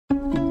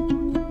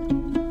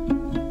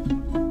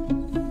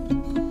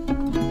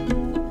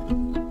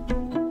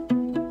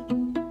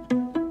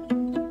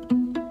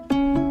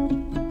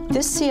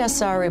This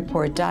CSR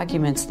report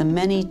documents the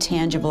many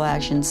tangible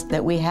actions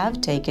that we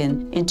have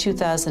taken in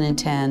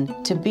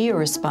 2010 to be a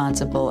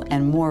responsible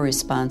and more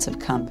responsive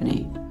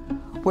company.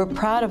 We're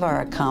proud of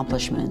our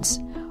accomplishments.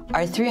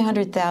 Our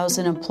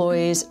 300,000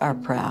 employees are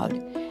proud,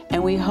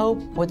 and we hope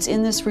what's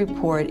in this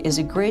report is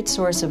a great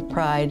source of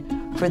pride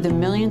for the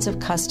millions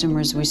of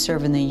customers we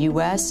serve in the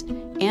U.S.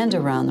 and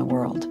around the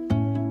world.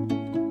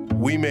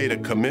 We made a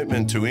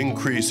commitment to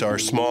increase our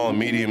small and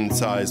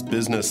medium-sized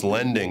business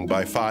lending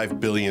by $5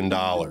 billion.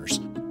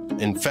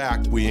 In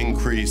fact, we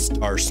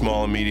increased our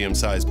small and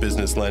medium-sized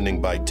business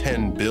lending by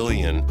 $10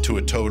 billion to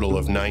a total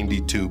of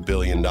 $92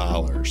 billion.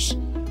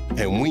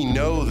 And we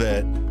know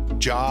that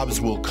jobs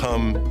will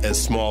come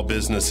as small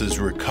businesses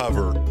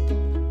recover.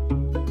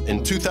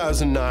 In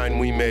 2009,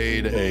 we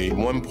made a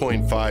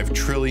 $1.5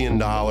 trillion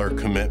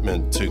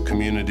commitment to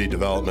community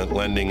development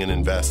lending and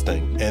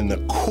investing. And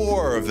the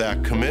core of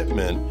that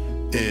commitment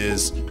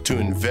is to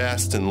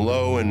invest in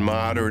low and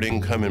moderate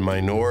income and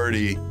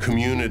minority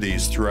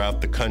communities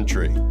throughout the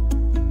country.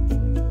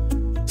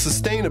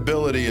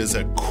 Sustainability is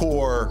a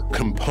core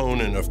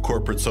component of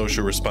corporate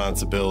social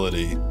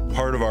responsibility.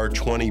 Part of our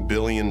 $20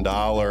 billion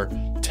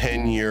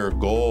 10-year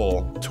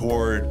goal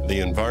toward the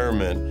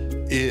environment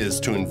is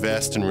to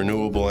invest in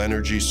renewable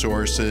energy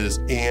sources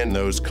and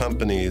those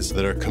companies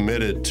that are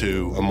committed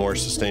to a more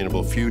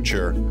sustainable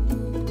future.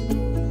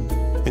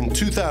 In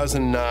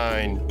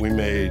 2009, we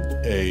made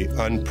an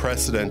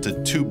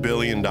unprecedented $2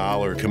 billion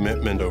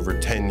commitment over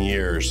 10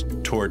 years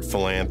toward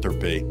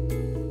philanthropy.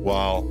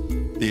 While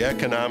the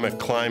economic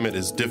climate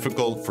is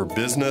difficult for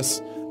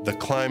business, the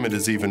climate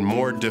is even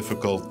more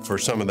difficult for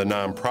some of the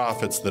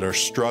nonprofits that are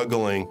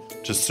struggling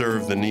to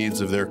serve the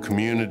needs of their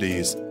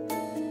communities.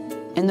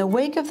 In the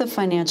wake of the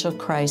financial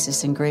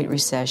crisis and Great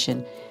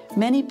Recession,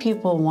 many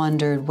people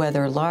wondered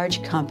whether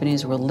large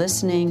companies were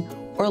listening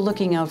or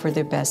looking out for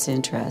their best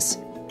interests.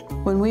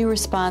 When we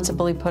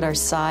responsibly put our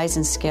size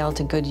and scale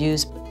to good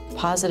use,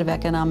 positive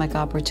economic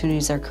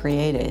opportunities are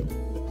created.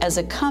 As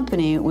a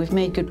company, we've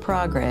made good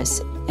progress,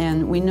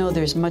 and we know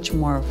there's much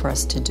more for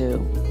us to do.